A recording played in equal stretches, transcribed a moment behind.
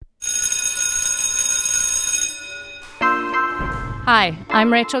Hi,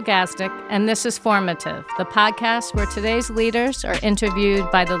 I'm Rachel Gazdick, and this is Formative, the podcast where today's leaders are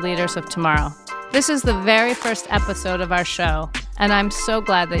interviewed by the leaders of tomorrow. This is the very first episode of our show, and I'm so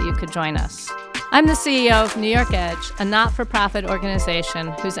glad that you could join us. I'm the CEO of New York Edge, a not-for-profit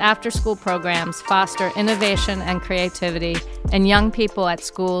organization whose after-school programs foster innovation and creativity in young people at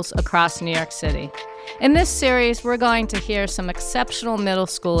schools across New York City. In this series, we're going to hear some exceptional middle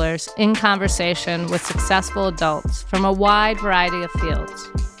schoolers in conversation with successful adults from a wide variety of fields: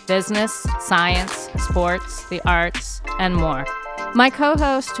 business, science, sports, the arts, and more. My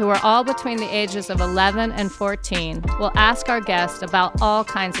co-hosts, who are all between the ages of 11 and 14, will ask our guests about all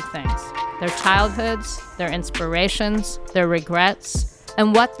kinds of things: their childhoods, their inspirations, their regrets,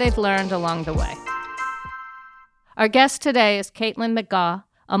 and what they've learned along the way. Our guest today is Kaitlin McGaw,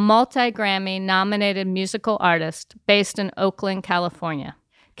 a multi-Grammy nominated musical artist based in Oakland, California.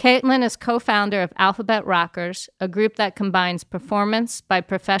 Kaitlin is co-founder of Alphabet Rockers, a group that combines performance by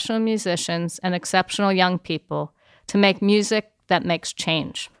professional musicians and exceptional young people to make music that makes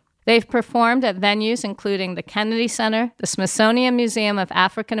change. They've performed at venues including the Kennedy Center, the Smithsonian Museum of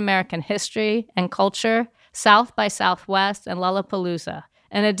African American History and Culture, South by Southwest, and Lollapalooza,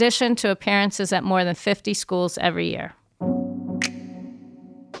 in addition to appearances at more than 50 schools every year.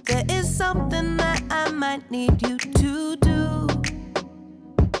 There is something that I might need you to do.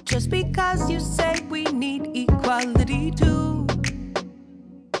 Just because you say we need equality too.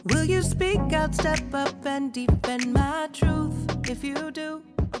 Will you speak out, step up, and defend my truth? If you do,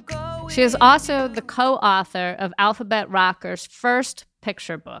 I'll go. She is also the co-author of Alphabet Rockers' first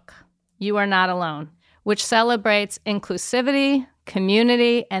picture book, You Are Not Alone, which celebrates inclusivity,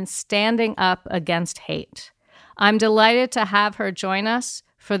 community, and standing up against hate. I'm delighted to have her join us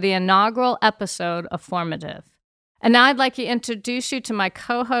for the inaugural episode of Formative. And now I'd like to introduce you to my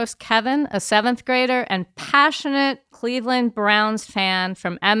co-host, Kevin, a 7th grader and passionate Cleveland Browns fan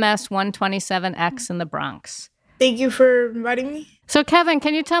from MS 127X in the Bronx. Thank you for inviting me. So, Kevin,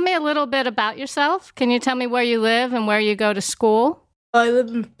 can you tell me a little bit about yourself? Can you tell me where you live and where you go to school? I live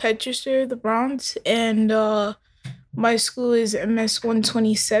in Petrester, the Bronx, and my school is MS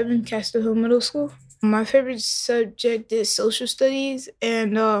 127, Castle Hill Middle School. My favorite subject is social studies,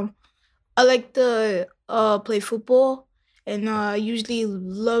 and I like to play football, and I usually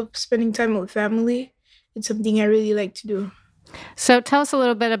love spending time with family. It's something I really like to do. So tell us a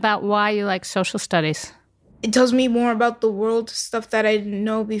little bit about why you like social studies. It tells me more about the world, stuff that I didn't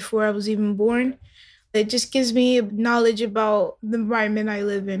know before I was even born. It just gives me knowledge about the environment I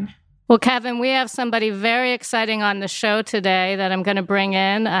live in. Well, Kevin, we have somebody very exciting on the show today that I'm going to bring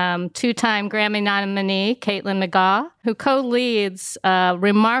in, two-time Grammy nominee, Kaitlin McGaw, who co-leads a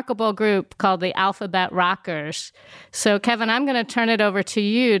remarkable group called the Alphabet Rockers. So, Kevin, I'm going to turn it over to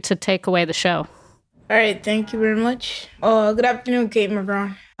you to take away the show. All right, thank you very much. Good afternoon, Kate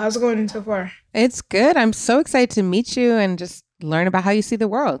McGraw. How's it going so far? It's good. I'm so excited to meet you and just learn about how you see the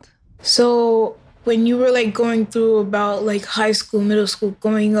world. So, when you were going through about high school, middle school,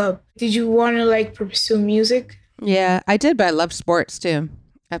 growing up, did you want to pursue music? Yeah, I did, but I loved sports too.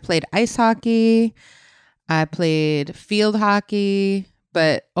 I played ice hockey. I played field hockey,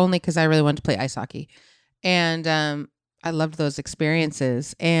 but only because I really wanted to play ice hockey. And I loved those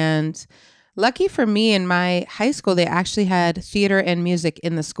experiences. And lucky for me, in my high school, they actually had theater and music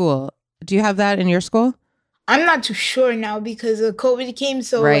in the school. Do you have that in your school? I'm not too sure now because COVID came.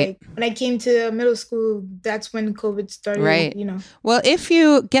 So right. When I came to middle school, that's when COVID started, right. Well, if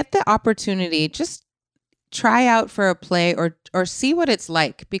you get the opportunity, just try out for a play or see what it's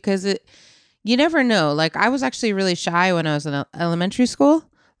like, because you never know. I was actually really shy when I was in elementary school.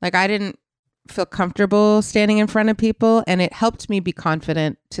 I didn't feel comfortable standing in front of people, and it helped me be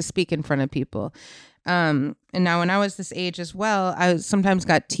confident to speak in front of people. And now when I was this age as well, I sometimes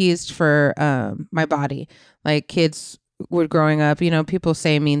got teased for my body. Kids were growing up, people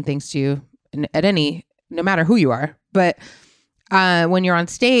say mean things to you no matter who you are. But when you're on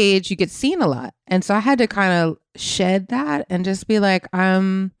stage, you get seen a lot. And so I had to kind of shed that and just be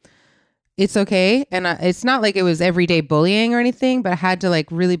it's okay. And it's not like it was everyday bullying or anything, but I had to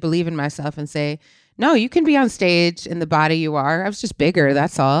really believe in myself and say, no, you can be on stage in the body you are. I was just bigger.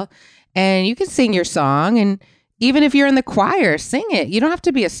 That's all. And you can sing your song. And even if you're in the choir, sing it. You don't have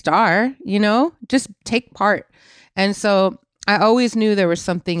to be a star, just take part. And so I always knew there was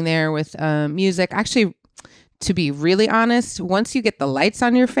something there with music. Actually, to be really honest, once you get the lights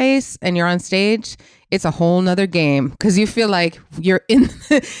on your face and you're on stage, it's a whole nother game because you feel like you're in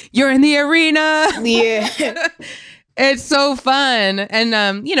the arena. Yeah. It's so fun.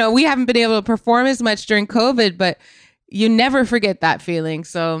 And, we haven't been able to perform as much during COVID, but you never forget that feeling.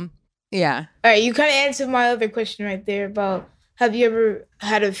 So, yeah. All right. You kind of answered my other question right there about have you ever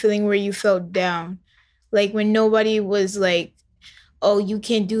had a feeling where you felt down? Like when nobody was like, oh, you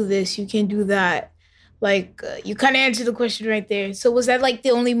can't do this, you can't do that. Like you kind of answered the question right there. So was that like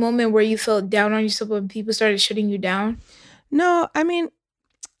the only moment where you felt down on yourself when people started shutting you down? No, I mean,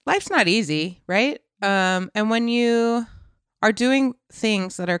 life's not easy, right? And when you are doing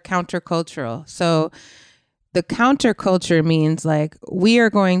things that are countercultural, so the counterculture means like we are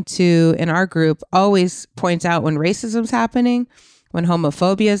going to, in our group, always point out when racism's happening, when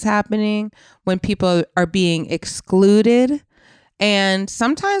homophobia is happening, when people are being excluded. And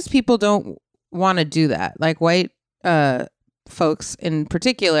sometimes people don't want to do that. Like white folks in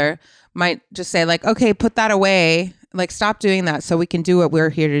particular might just say like, okay, put that away, like stop doing that so we can do what we're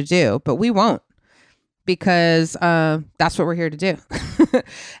here to do. But we won't, because that's what we're here to do.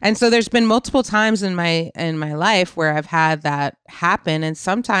 And so there's been multiple times in my life where I've had that happen. And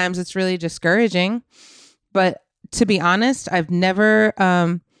sometimes it's really discouraging. But to be honest, I've never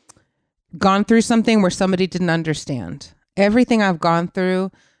gone through something where somebody didn't understand. Everything I've gone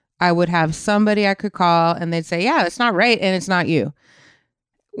through, I would have somebody I could call and they'd say, yeah, it's not right. And it's not you.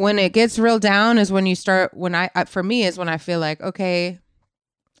 When it gets real down is when you start, for me is when I feel like, okay,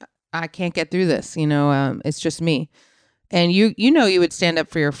 I can't get through this. It's just me. And you would stand up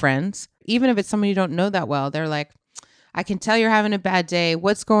for your friends, even if it's someone you don't know that well. They're like, I can tell you're having a bad day.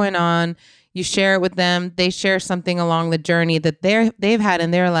 What's going on? You share it with them. They share something along the journey that they've had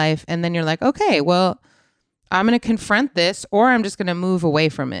in their life. And then you're like, okay, well, I'm going to confront this, or I'm just going to move away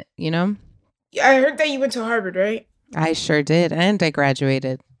from it, I heard that you went to Harvard, right? I sure did. And I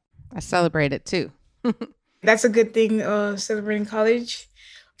graduated. I celebrate it too. That's a good thing, celebrating college.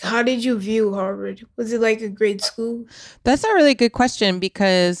 How did you view Harvard? Was it like a great school? That's a really good question,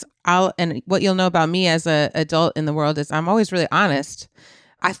 because and what you'll know about me as an adult in the world is I'm always really honest.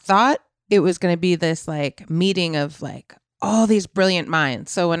 I thought it was going to be this like meeting of like all these brilliant minds.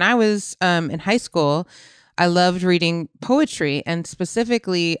 So when I was in high school, I loved reading poetry, and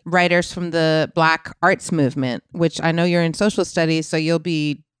specifically writers from the Black arts movement, which I know you're in social studies, so you'll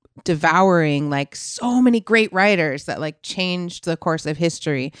be devouring like so many great writers that like changed the course of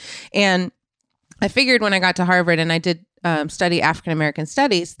history. And I figured when I got to Harvard and I did study African American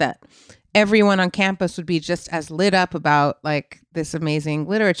studies, that everyone on campus would be just as lit up about like this amazing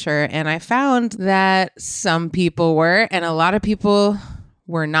literature. And I found that some people were, and a lot of people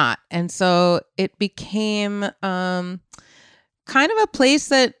were not. And so it became kind of a place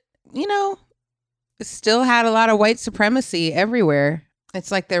that, still had a lot of white supremacy everywhere.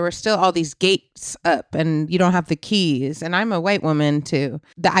 It's like there were still all these gates up and you don't have the keys. And I'm a white woman too.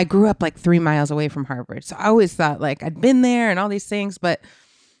 I grew up like 3 miles away from Harvard. So I always thought like I'd been there and all these things, but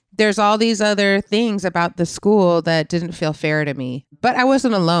there's all these other things about the school that didn't feel fair to me. But I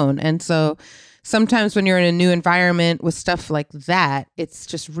wasn't alone. And so sometimes when you're in a new environment with stuff like that, it's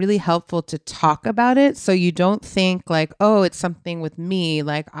just really helpful to talk about it. So you don't think like, oh, it's something with me.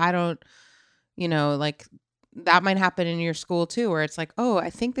 Like I don't, like that might happen in your school too, where it's like, oh,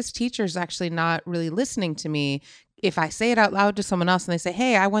 I think this teacher's actually not really listening to me. If I say it out loud to someone else and they say,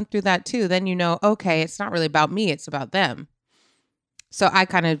 hey, I went through that too, then okay, it's not really about me, it's about them. So I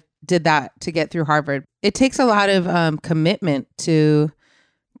kind of did that to get through Harvard. It takes a lot of commitment to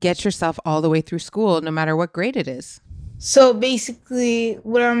get yourself all the way through school, no matter what grade it is. So basically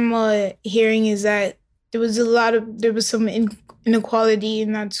what I'm hearing is that there was some inequality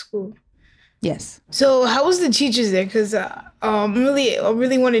in that school. Yes. So how was the teachers there? Because I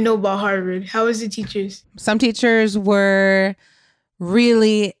really want to know about Harvard. How was the teachers? Some teachers were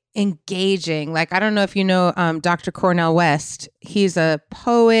really engaging. Like, I don't know if you know Dr. Cornel West. He's a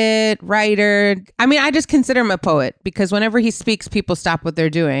poet, writer. I mean, I just consider him a poet because whenever he speaks, people stop what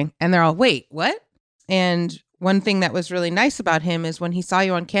they're doing and they're all, wait, what? And one thing that was really nice about him is when he saw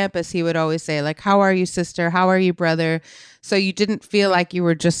you on campus, he would always say like, how are you, sister? How are you, brother? So you didn't feel like you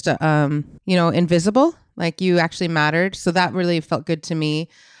were just, invisible, like you actually mattered. So that really felt good to me.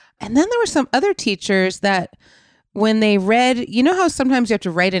 And then there were some other teachers that when they read, you know how sometimes you have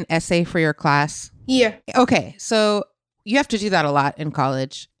to write an essay for your class? Yeah. Okay. So you have to do that a lot in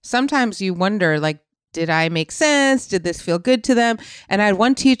college. Sometimes you wonder like, did I make sense? Did this feel good to them? And I had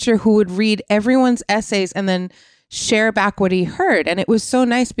one teacher who would read everyone's essays and then share back what he heard. And it was so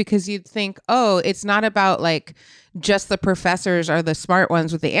nice because you'd think, oh, it's not about like just the professors are the smart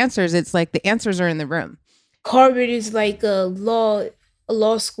ones with the answers. It's like the answers are in the room. Harvard is like a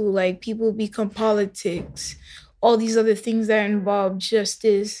law school. Like people become politics, all these other things that involve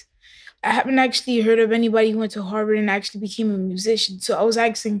justice. I haven't actually heard of anybody who went to Harvard and actually became a musician. So I was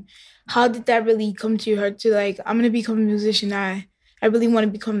asking, how did that really come to your heart to like, I'm going to become a musician. I really want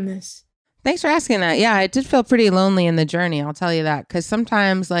to become this. Thanks for asking that. Yeah, I did feel pretty lonely in the journey. I'll tell you that. Because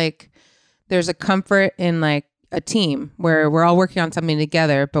sometimes like there's a comfort in like a team where we're all working on something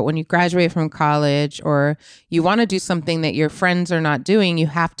together. But when you graduate from college or you want to do something that your friends are not doing, you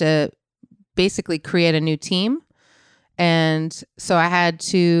have to basically create a new team. And so I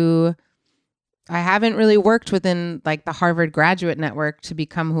haven't really worked within like the Harvard graduate network to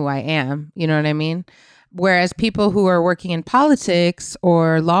become who I am. You know what I mean? Whereas people who are working in politics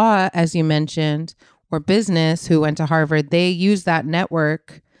or law, as you mentioned, or business who went to Harvard, they use that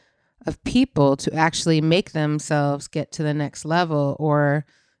network of people to actually make themselves get to the next level or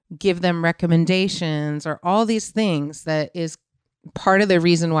give them recommendations or all these things. That is part of the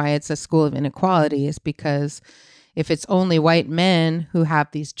reason why it's a school of inequality, is because if it's only white men who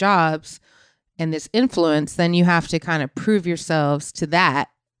have these jobs and this influence, then you have to kind of prove yourselves to that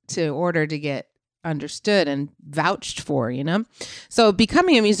to order to get understood and vouched for, you know? So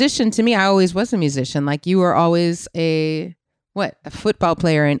becoming a musician, to me, I always was a musician. Like you were always a football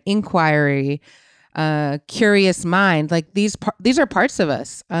player, an inquiry, curious mind. Like these are parts of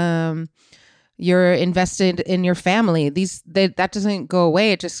us. You're invested in your family. That doesn't go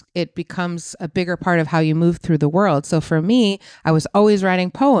away. It becomes a bigger part of how you move through the world. So for me, I was always writing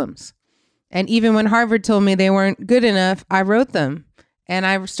poems. And even when Harvard told me they weren't good enough, I wrote them. And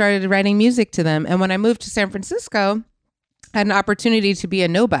I started writing music to them. And when I moved to San Francisco, I had an opportunity to be a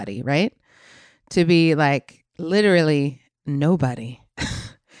nobody, right? To be like literally nobody.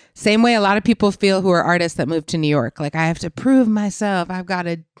 Same way a lot of people feel who are artists that move to New York. Like I have to prove myself. I've got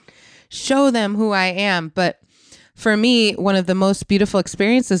to show them who I am. But for me, one of the most beautiful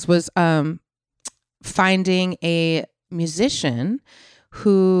experiences was finding a musician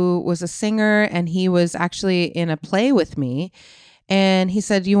who was a singer, and he was actually in a play with me. And he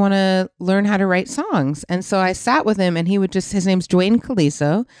said, "You want to learn how to write songs?" And so I sat with him, and his name's Dwayne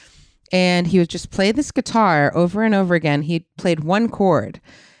Caliso, and he would just play this guitar over and over again. He played one chord,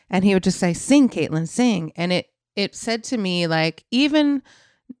 and he would just say, "Sing, Kaitlin, sing." And it said to me, like, even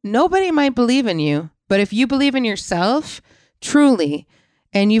nobody might believe in you, but if you believe in yourself, truly,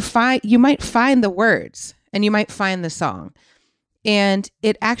 and you might find the words, and you might find the song. And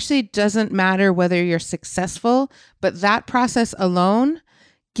it actually doesn't matter whether you're successful, but that process alone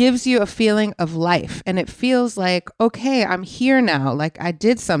gives you a feeling of life. And it feels like, okay, I'm here now. Like I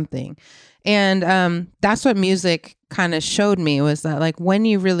did something. And that's what music kind of showed me, was that like when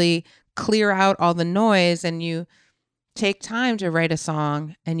you really clear out all the noise and you take time to write a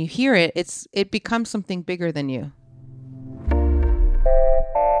song and you hear it, it becomes something bigger than you.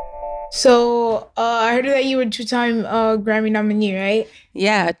 So I heard that you were 2-time Grammy nominee, right?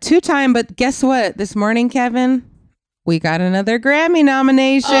 Yeah, 2-time. But guess what? This morning, Kevin, we got another Grammy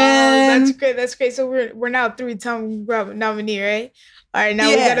nomination. Oh, that's great. That's great. So we're now 3-time Grammy nominee, right? All right, now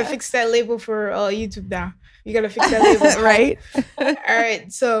we gotta fix that label for YouTube. Now you gotta fix that label, right? All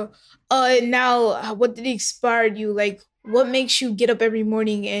right. So now, what did inspire you? Like, what makes you get up every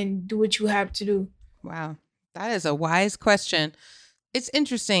morning and do what you have to do? Wow, that is a wise question. It's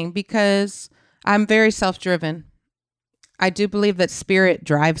interesting because I'm very self-driven. I do believe that spirit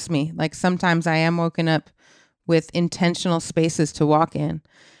drives me. Like sometimes I am woken up with intentional spaces to walk in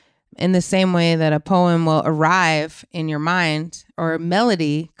the same way that a poem will arrive in your mind or a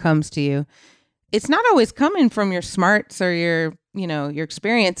melody comes to you. It's not always coming from your smarts or your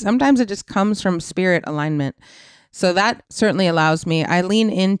experience. Sometimes it just comes from spirit alignment. So that certainly allows me. I lean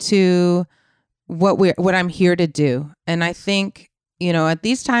into what I'm here to do. And I think, at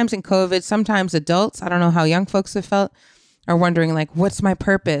these times in COVID, sometimes adults, I don't know how young folks have felt, are wondering like, what's my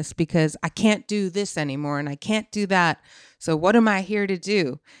purpose? Because I can't do this anymore and I can't do that. So what am I here to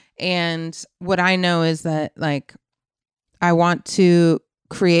do? And what I know is that like, I want to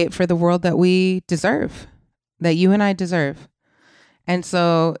create for the world that we deserve, that you and I deserve. And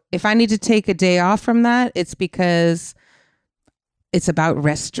so if I need to take a day off from that, it's because it's about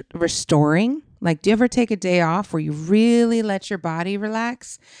restoring. Like, do you ever take a day off where you really let your body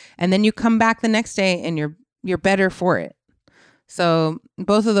relax and then you come back the next day and you're better for it? So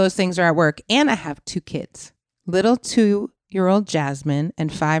both of those things are at work. And I have 2 kids, little 2-year-old Jasmine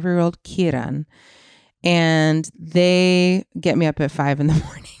and 5-year-old Kiran. And they get me up at 5 a.m.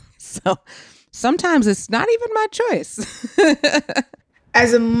 So sometimes it's not even my choice.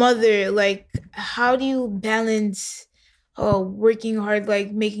 As a mother, like, how do you balance working hard,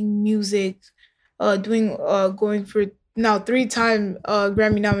 like making music, going for now 3-time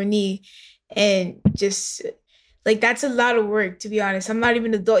Grammy nominee, and just like that's a lot of work, to be honest. I'm not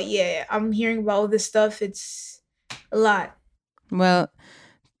even an adult yet. I'm hearing about all this stuff. It's a lot. Well,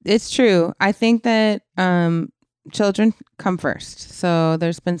 it's true. I think that children come first. So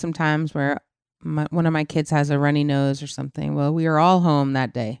there's been some times where one of my kids has a runny nose or something. Well, we are all home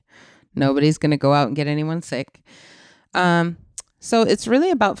that day. Nobody's going to go out and get anyone sick. So it's really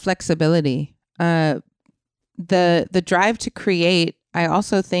about flexibility. The drive to create, I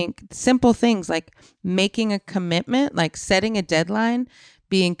also think simple things like making a commitment, like setting a deadline,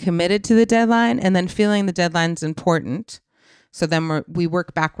 being committed to the deadline, and then feeling the deadline's important. So then we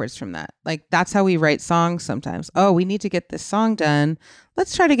work backwards from that. Like that's how we write songs sometimes. Oh, we need to get this song done.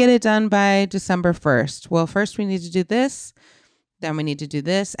 Let's try to get it done by December 1st. Well, first we need to do this. Then we need to do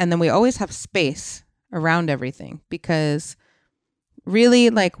this. And then we always have space around everything, because really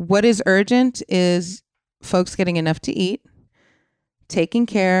like what is urgent is folks getting enough to eat, taking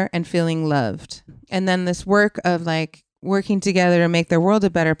care, and feeling loved. And then this work of like working together to make their world a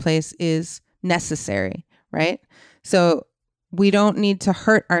better place is necessary, right? So we don't need to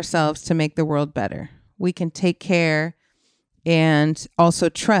hurt ourselves to make the world better. We can take care and also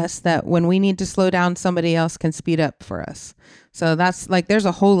trust that when we need to slow down, somebody else can speed up for us. So that's like, there's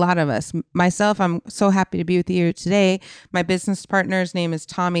a whole lot of us. Myself, I'm so happy to be with you today. My business partner's name is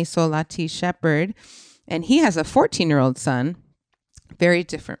Tommy Solati Shepherd, and he has a 14-year-old son, very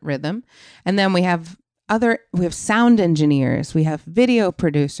different rhythm. And then we have sound engineers, we have video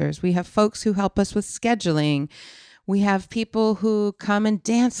producers, we have folks who help us with scheduling. We have people who come and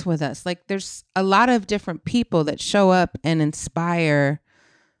dance with us. Like there's a lot of different people that show up and inspire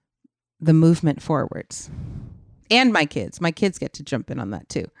the movement forwards. And my kids get to jump in on that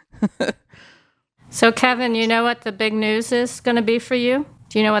too. So Kevin, you know what the big news is going to be for you?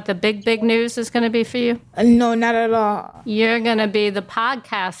 Do you know what the big news is going to be for you? No, not at all. You're going to be the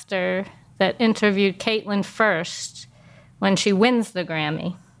podcaster that interviewed Kaitlin first when she wins the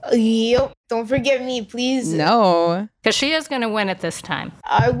Grammy. Yep. Don't forget me, please. No. Because she is going to win it this time.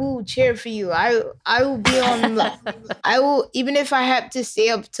 I will cheer for you. I will be on I will, even if I have to stay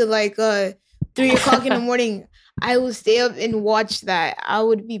up to like 3 o'clock in the morning, I will stay up and watch that. I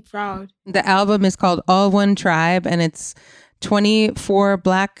would be proud. The album is called All One Tribe, and it's 24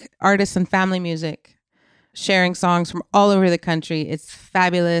 Black artists and family music sharing songs from all over the country. It's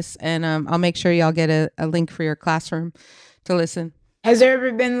fabulous. And I'll make sure y'all get a link for your classroom to listen. Has there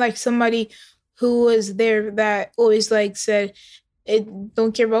ever been like somebody who was there that always like said,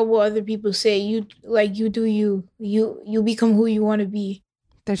 don't care about what other people say. You do you become who you want to be.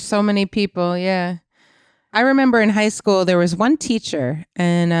 There's so many people. Yeah. I remember in high school, there was one teacher,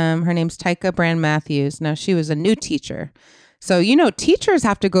 and her name's Tyka Brand Matthews. Now she was a new teacher. So, you know, teachers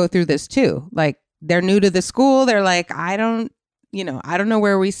have to go through this too. Like they're new to the school. They're like, I don't know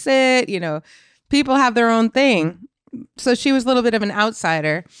where we sit. You know, people have their own thing. So she was a little bit of an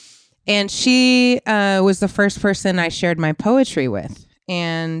outsider, and she was the first person I shared my poetry with.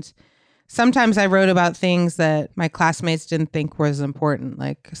 And sometimes I wrote about things that my classmates didn't think was important,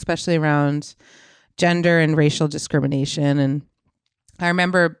 like especially around gender and racial discrimination. And I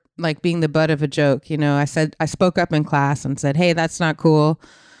remember like being the butt of a joke. You know, I spoke up in class and said, hey, that's not cool.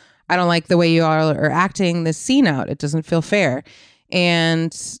 I don't like the way you all are acting this scene out. It doesn't feel fair.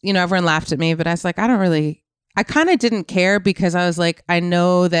 And, you know, everyone laughed at me, but I was like, I kind of didn't care, because I was like, I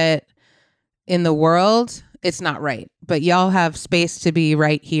know that in the world, it's not right, but y'all have space to be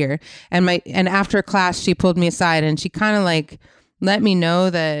right here. And after class, she pulled me aside and she kind of like let me know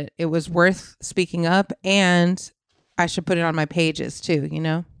that it was worth speaking up, and I should put it on my pages too, you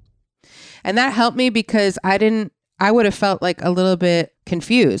know? And that helped me, because I would have felt like a little bit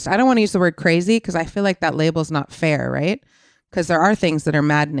confused. I don't want to use the word crazy, because I feel like that label's not fair, right? Because there are things that are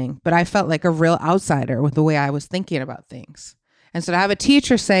maddening, but I felt like a real outsider with the way I was thinking about things. And so to have a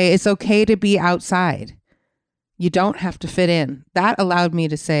teacher say, it's okay to be outside. You don't have to fit in. That allowed me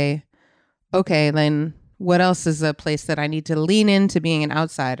to say, okay, then what else is a place that I need to lean into being an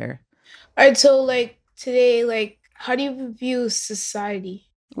outsider? All right. So like today, like, how do you view society?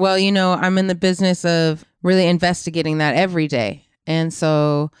 Well, you know, I'm in the business of really investigating that every day. And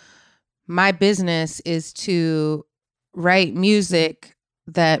so my business is to write music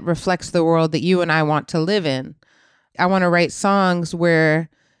that reflects the world that you and I want to live in. I want to write songs where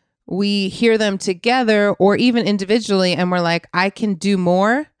we hear them together or even individually, and we're like, I can do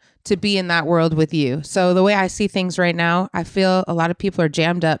more to be in that world with you. So the way I see things right now, I feel a lot of people are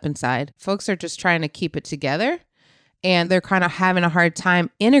jammed up inside. Folks are just trying to keep it together, and they're kind of having a hard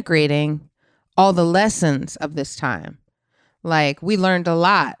time integrating all the lessons of this time. Like, we learned a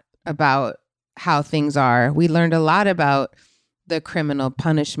lot about how things are. We learned a lot about the criminal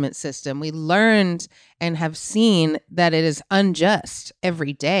punishment system. We learned and have seen that it is unjust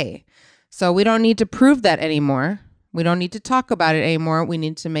every day. So we don't need to prove that anymore. We don't need to talk about it anymore. We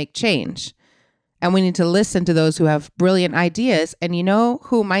need to make change. And we need to listen to those who have brilliant ideas. And you know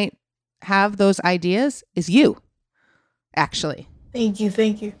who might have those ideas is you, actually. Thank you.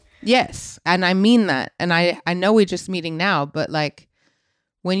 Thank you. Yes. And I mean that. And I know we're just meeting now, but like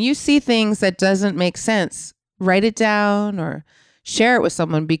when you see things that doesn't make sense, write it down or share it with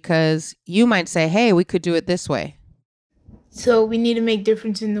someone, because you might say, hey, we could do it this way. So we need to make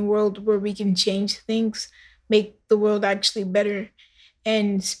difference in the world where we can change things, make the world actually better,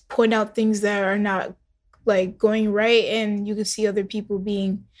 and point out things that are not like going right, and you can see other people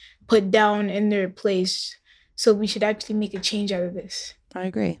being put down in their place. So we should actually make a change out of this. I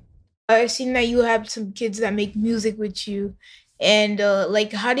agree. I've seen that you have some kids that make music with you. And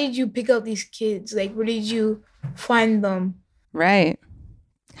like, how did you pick out these kids? Like, where did you find them? Right.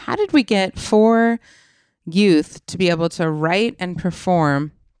 How did we get 4 youth to be able to write and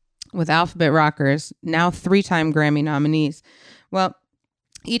perform with Alphabet Rockers, now 3-time Grammy nominees? Well,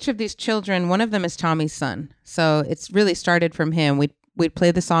 each of these children, one of them is Tommy's son. So it's really started from him. We'd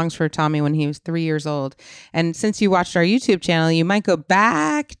play the songs for Tommy when he was 3 years old. And since you watched our YouTube channel, you might go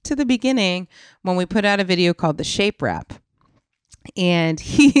back to the beginning when we put out a video called The Shape Rap. And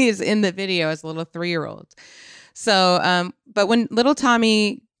he is in the video as a little 3-year-old. So, but when little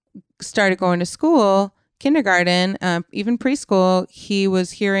Tommy started going to school, kindergarten, even preschool, he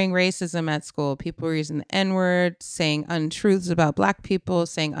was hearing racism at school. People were using the N-word, saying untruths about Black people,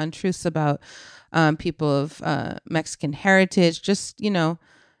 saying untruths about people of Mexican heritage, just,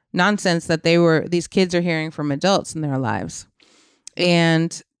 nonsense that these kids are hearing from adults in their lives.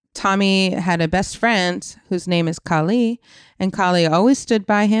 And Tommy had a best friend whose name is Kali, and Kali always stood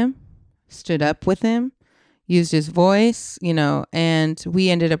by him, stood up with him, used his voice, and we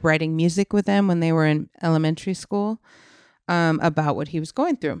ended up writing music with them when they were in elementary school about what he was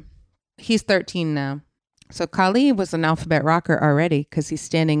going through. He's 13 now. So Kali was an Alphabet Rocker already because he's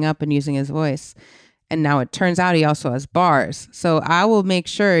standing up and using his voice. And now it turns out he also has bars. So I will make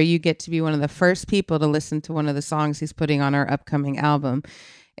sure you get to be one of the first people to listen to one of the songs he's putting on our upcoming album.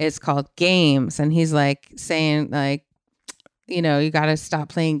 It's called Games. And he's like saying like, you got to stop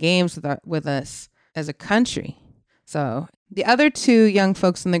playing games with us as a country. So the other 2 young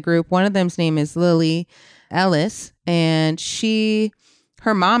folks in the group, one of them's name is Lily Ellis, and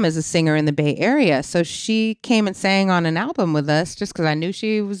her mom is a singer in the Bay Area. So she came and sang on an album with us just because I knew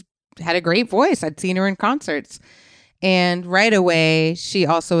she had a great voice. I'd seen her in concerts. And right away, she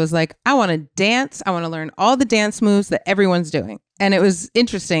also was like, I want to dance. I want to learn all the dance moves that everyone's doing. And it was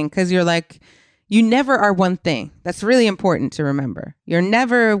interesting because you're like, you never are one thing. That's really important to remember. You're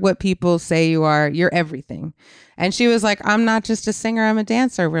never what people say you are. You're everything. And she was like, I'm not just a singer, I'm a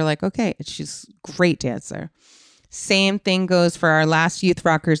dancer. We're like, okay. She's a great dancer. Same thing goes for our last youth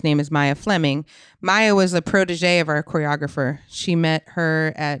rocker's name is Maya Fleming. Maya was a protege of our choreographer. She met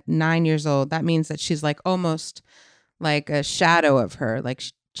her at 9 years old. That means that she's like almost like a shadow of her. Like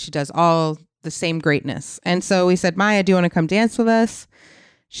she does all the same greatness. And so we said, Maya, do you want to come dance with us?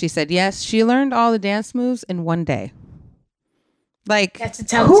 She said yes. She learned all the dance moves in one day. Like,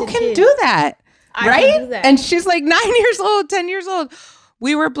 who can do that? Right? Can do that. And she's like 9 years old, 10 years old.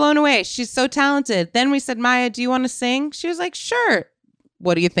 We were blown away. She's so talented. Then we said, Maya, do you want to sing? She was like, sure.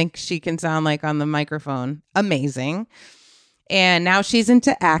 What do you think she can sound like on the microphone? Amazing. And now she's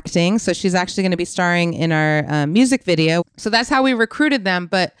into acting. So she's actually going to be starring in our music video. So that's how we recruited them.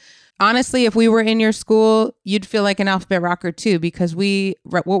 But honestly, if we were in your school, you'd feel like an Alphabet Rocker too, because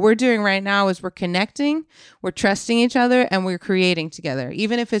what we're doing right now is we're connecting, we're trusting each other, and we're creating together,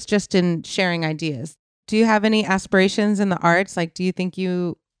 even if it's just in sharing ideas. Do you have any aspirations in the arts? Like, do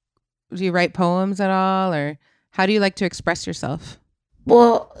you write poems at all, or how do you like to express yourself?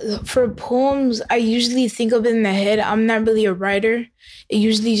 Well, for poems, I usually think of it in the head. I'm not really a writer. It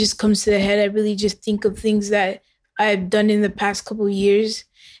usually just comes to the head. I really just think of things that I've done in the past couple of years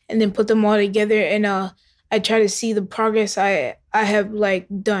and then put them all together. And I try to see the progress I have like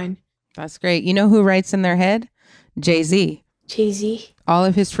done. That's great. You know who writes in their head? Jay-Z. Jay-Z. All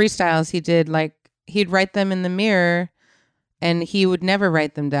of his freestyles he did, like he'd write them in the mirror and he would never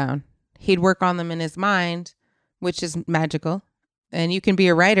write them down. He'd work on them in his mind, which is magical. And you can be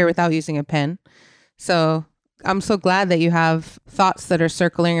a writer without using a pen. So I'm so glad that you have thoughts that are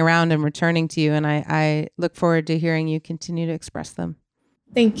circling around and returning to you. And I look forward to hearing you continue to express them.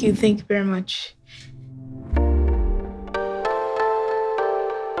 Thank you. Thank you very much.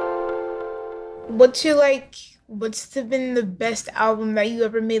 What's been the best album that you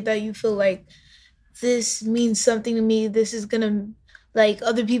ever made that you feel like this means something to me? This is going to, like,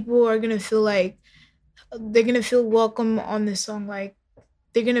 other people are going to feel like they're going to feel welcome on this song. Like,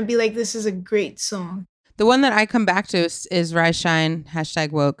 they're going to be like, this is a great song. The one that I come back to is Rise Shine,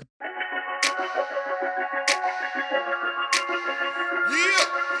 #woke.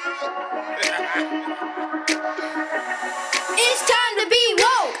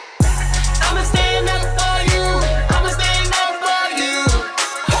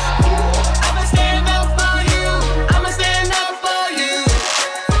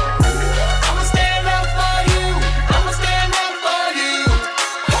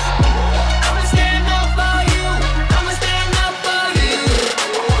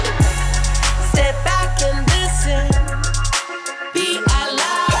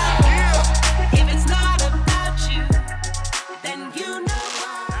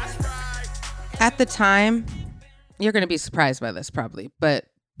 At the time, you're going to be surprised by this probably, but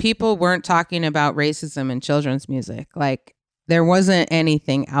people weren't talking about racism in children's music. Like, there wasn't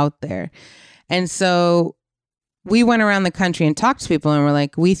anything out there. And so we went around the country and talked to people and were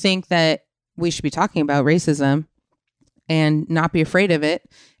like, we think that we should be talking about racism and not be afraid of it.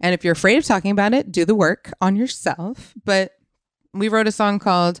 And if you're afraid of talking about it, do the work on yourself. But we wrote a song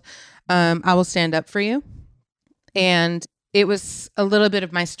called I Will Stand Up For You. And it was a little bit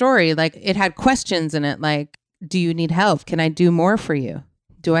of my story. Like, it had questions in it, like, do you need help? Can I do more for you?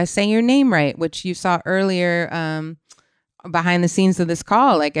 Do I say your name right? Which you saw earlier behind the scenes of this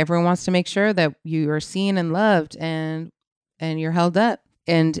call. Like, everyone wants to make sure that you are seen and loved and you're held up.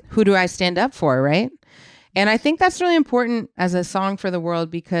 And who do I stand up for, right? And I think that's really important as a song for the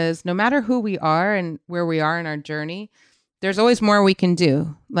world, because no matter who we are and where we are in our journey, there's always more we can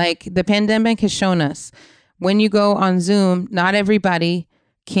do. Like, the pandemic has shown us, when you go on Zoom, not everybody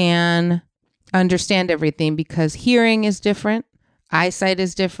can understand everything because hearing is different, eyesight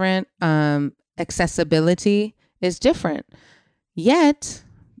is different, accessibility is different. Yet,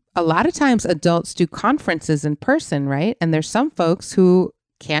 a lot of times adults do conferences in person, right? And there's some folks who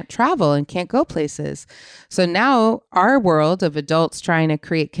can't travel and can't go places. So now our world of adults trying to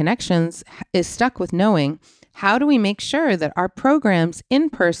create connections is stuck with knowing, how do we make sure that our programs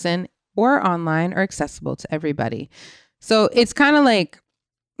in person or online are accessible to everybody? So it's kind of like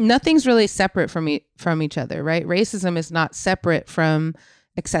nothing's really separate from each other, right? Racism is not separate from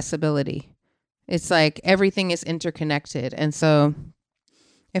accessibility. It's like everything is interconnected. And so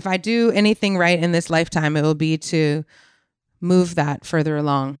if I do anything right in this lifetime, it will be to move that further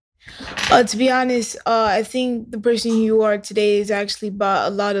along. To be honest, I think the person you are today is actually brought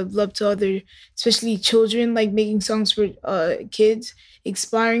a lot of love to other, especially children, like making songs for kids,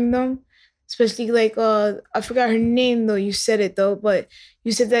 inspiring them. Especially like, I forgot her name though, you said it though, but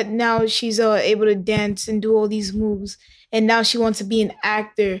you said that now she's able to dance and do all these moves, and now she wants to be an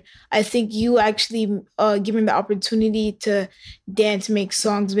actor. I think you actually giving the opportunity to dance, make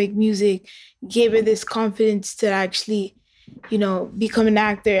songs, make music, gave her this confidence to actually, become an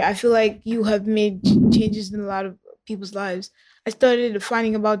actor. I feel like you have made changes in a lot of people's lives. I started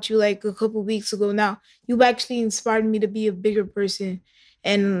finding about you like a couple weeks ago now. You've actually inspired me to be a bigger person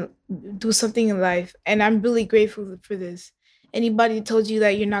and do something in life. And I'm really grateful for this. Anybody that told you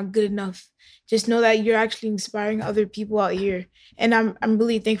that you're not good enough, just know that you're actually inspiring other people out here. And I'm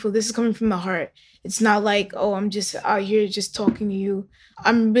really thankful. This is coming from the heart. It's not like, oh, I'm just out here just talking to you.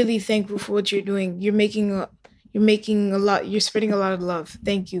 I'm really thankful for what you're doing. You're spreading a lot of love.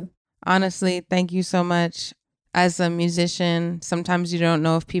 Thank you. Honestly, thank you so much. As a musician, sometimes you don't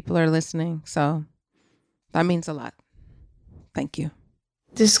know if people are listening. So that means a lot. Thank you.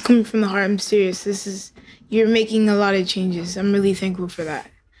 This is coming from the heart. I'm serious. You're making a lot of changes. I'm really thankful for that.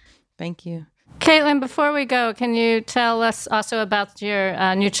 Thank you. Kaitlin, before we go, can you tell us also about your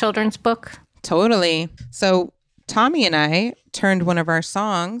new children's book? Totally. So Tommy and I turned one of our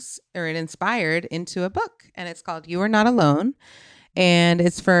songs, or it inspired, into a book, and it's called You Are Not Alone. And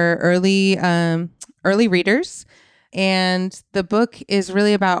it's for early readers. And the book is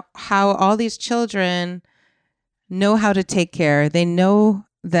really about how all these children know how to take care. They know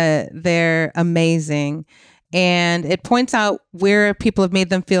that they're amazing. And it points out where people have made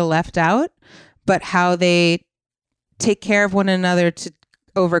them feel left out, but how they take care of one another to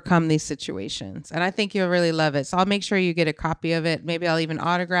overcome these situations. And I think you'll really love it. So I'll make sure you get a copy of it. Maybe I'll even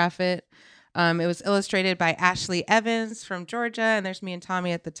autograph it. It was illustrated by Ashley Evans from Georgia. And there's me and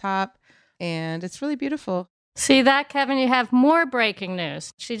Tommy at the top. And it's really beautiful. See that, Kevin? You have more breaking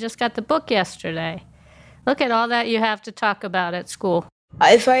news. She just got the book yesterday. Look at all that you have to talk about at school.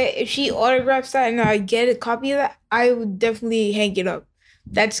 If she autographs that and I get a copy of that, I would definitely hang it up.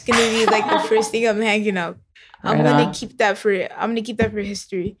 That's gonna be like the first thing I'm hanging up. I'm gonna keep that for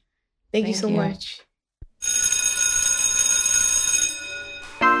history. Thank you so much.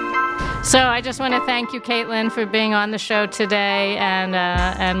 So I just want to thank you, Kaitlin, for being on the show today,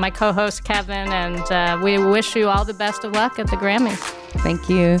 and my co-host Kevin, and we wish you all the best of luck at the Grammys. Thank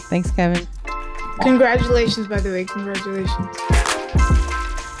you. Thanks, Kevin. Congratulations, by the way. Congratulations.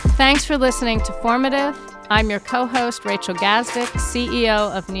 Thanks for listening to Formative. I'm your co-host, Rachel Gazdick,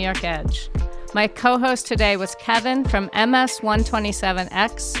 CEO of New York Edge. My co-host today was Kevin from MS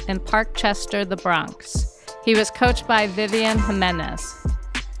 127X in Parkchester, the Bronx. He was coached by Vivian Jimenez.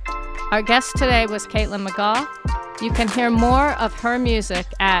 Our guest today was Kaitlin McGaw. You can hear more of her music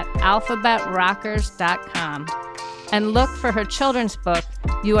at alphabetrockers.com. And look for her children's book,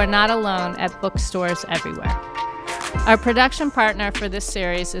 You Are Not Alone, at bookstores everywhere. Our production partner for this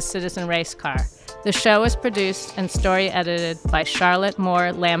series is Citizen Race Car. The show is produced and story edited by Charlotte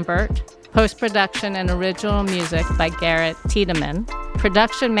Moore Lambert. Post-production and original music by Garrett Tiedemann.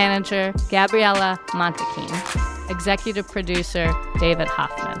 Production manager, Gabriella Montequin. Executive producer, David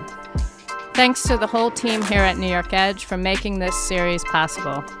Hoffman. Thanks to the whole team here at New York Edge for making this series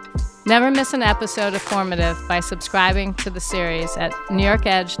possible. Never miss an episode of Formative by subscribing to the series at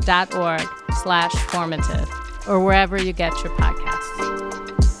newyorkedge.org/formative or wherever you get your podcasts.